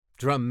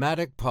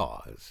Dramatic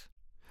pause.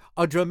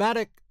 A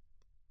dramatic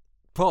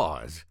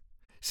pause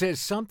says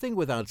something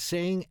without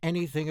saying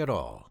anything at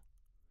all.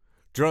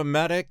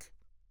 Dramatic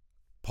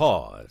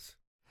pause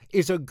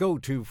is a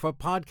go-to for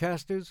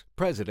podcasters,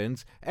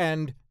 presidents,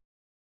 and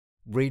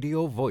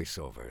radio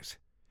voiceovers.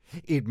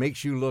 It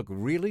makes you look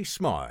really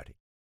smart,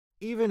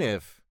 even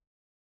if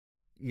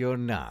you're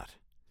not.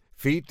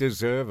 Feet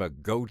deserve a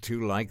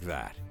go-to like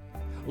that.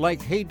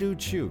 Like Hey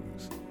Dude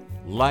shoes.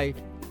 Light,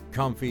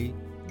 comfy,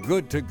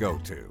 good to go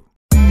to.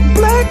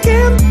 Black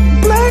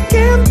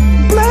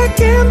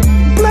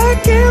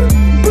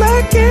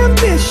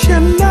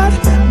ambition, not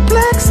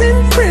blacks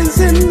in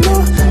prison, no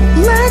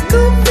lack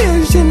of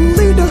vision,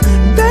 lead to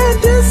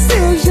bad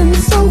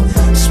decisions. So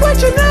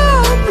switch it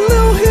up,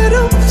 little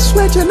hitter,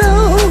 switch it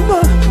up,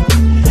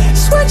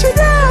 switch it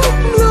up,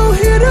 little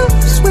hitter,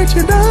 switch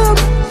it up.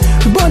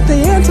 But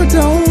the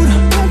antidote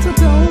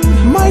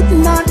might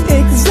not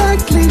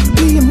exactly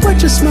be in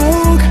what you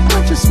smoke.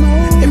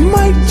 It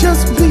might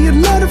just be a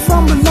letter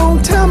from a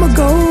long time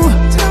ago,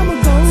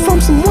 from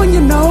someone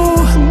you know,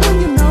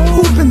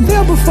 who's been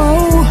there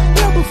before.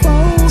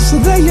 So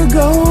there you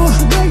go.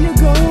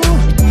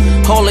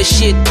 All the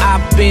shit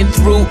I've been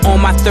through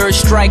on my third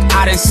strike,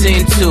 I done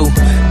sinned to.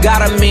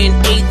 Got 'em in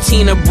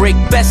 18 a brick,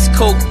 best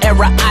coke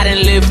era I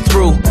done lived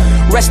through.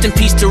 Rest in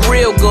peace to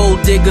real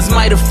gold diggers,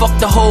 might have fucked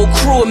the whole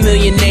crew of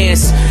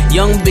millionaires.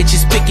 Young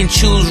bitches pick and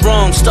choose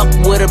wrong, stuck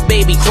with a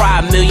baby, cry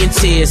a million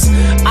tears.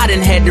 I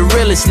done had the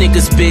realest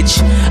niggas,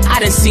 bitch. I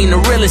done seen the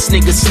realest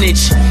niggas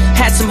snitch.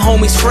 Had some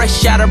homies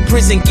fresh out of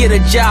prison, get a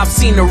job,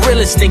 seen the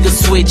realest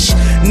niggas switch.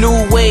 New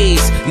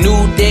ways,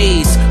 new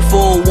days,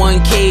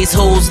 401ks,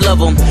 hoes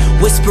love 'em.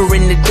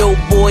 Whispering the dope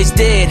boys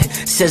dead,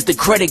 says the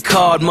credit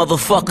card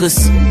motherfuckers.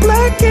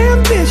 Black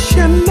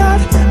ambition, not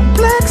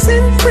blacks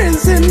in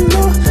prison,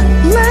 no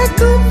lack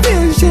of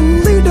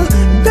vision, lead to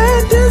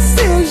bad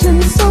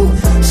decisions. So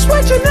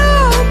switch it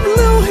up,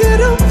 little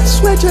hitter,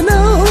 switch it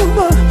up,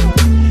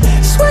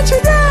 switch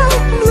it up,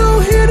 little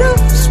hitter,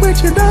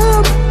 switch it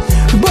up.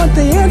 But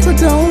the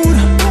antidote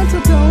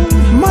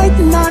might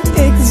not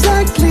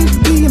exactly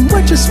be in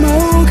what you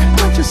smoke.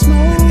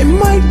 It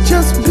might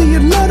just be a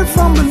letter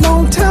from a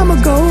long time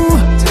ago,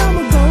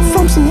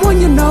 from someone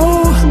you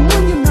know,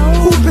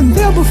 who's been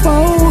there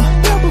before.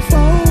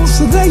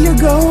 So there you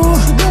go.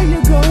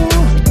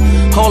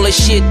 All the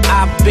shit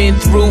I've been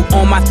through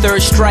on my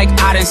third strike,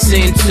 I done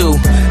sinned to.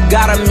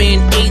 Got 'em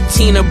in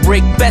 18 a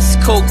brick,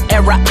 best coke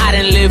era I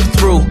done lived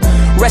through.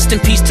 Rest in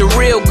peace to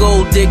real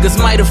gold diggers,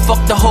 might have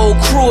fucked the whole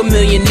crew of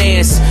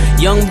millionaires.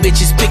 Young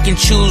bitches pick and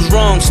choose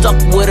wrong, stuck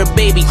with a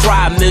baby,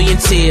 cry a million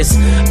tears.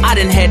 I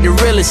done had the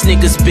realest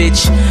niggas,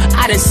 bitch.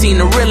 I done seen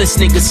the realest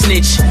niggas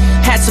snitch.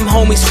 Had some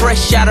homies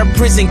fresh out of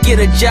prison, get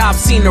a job,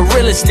 seen the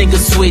realest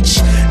niggas switch.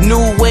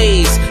 New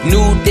ways,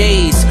 new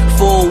days,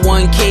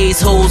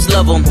 401ks, hoes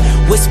love 'em.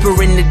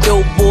 Whispering the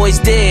dope boys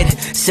dead,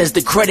 says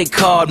the credit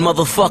card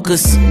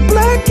motherfuckers.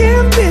 Black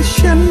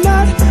ambition,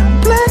 not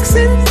blacks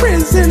in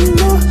prison,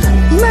 no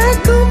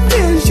lack of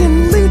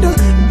vision, lead to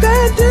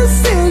bad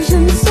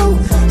decisions. So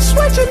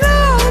switch it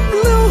up,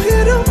 little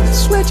hitter,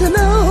 switch it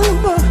up,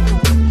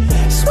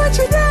 switch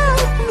it up,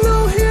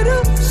 little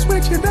hitter,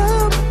 switch it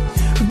up.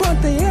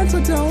 But the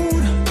antidote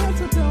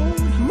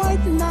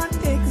might not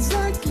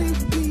exactly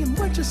be in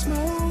what you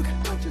smoke.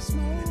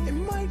 It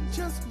might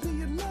just be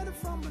a letter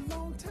from a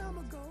long time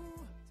ago.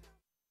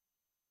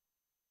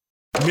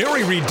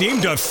 Mary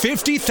redeemed a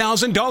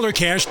 $50,000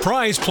 cash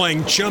prize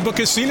playing Chumba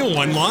Casino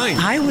online.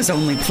 I was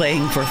only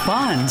playing for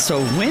fun, so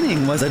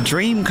winning was a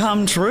dream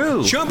come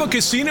true. Chumba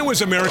Casino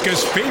is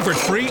America's favorite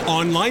free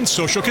online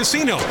social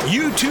casino.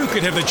 You too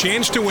could have the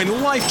chance to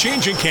win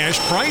life-changing cash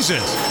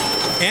prizes.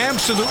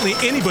 Absolutely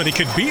anybody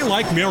could be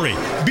like Mary.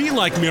 Be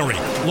like Mary.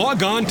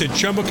 Log on to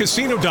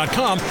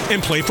ChumbaCasino.com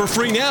and play for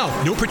free now.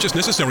 No purchase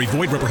necessary.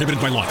 Void where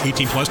prohibited by law.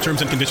 18 plus terms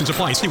and conditions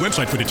apply. See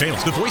website for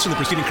details. The voice of the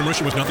preceding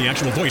commercial was not the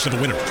actual voice of the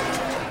winner.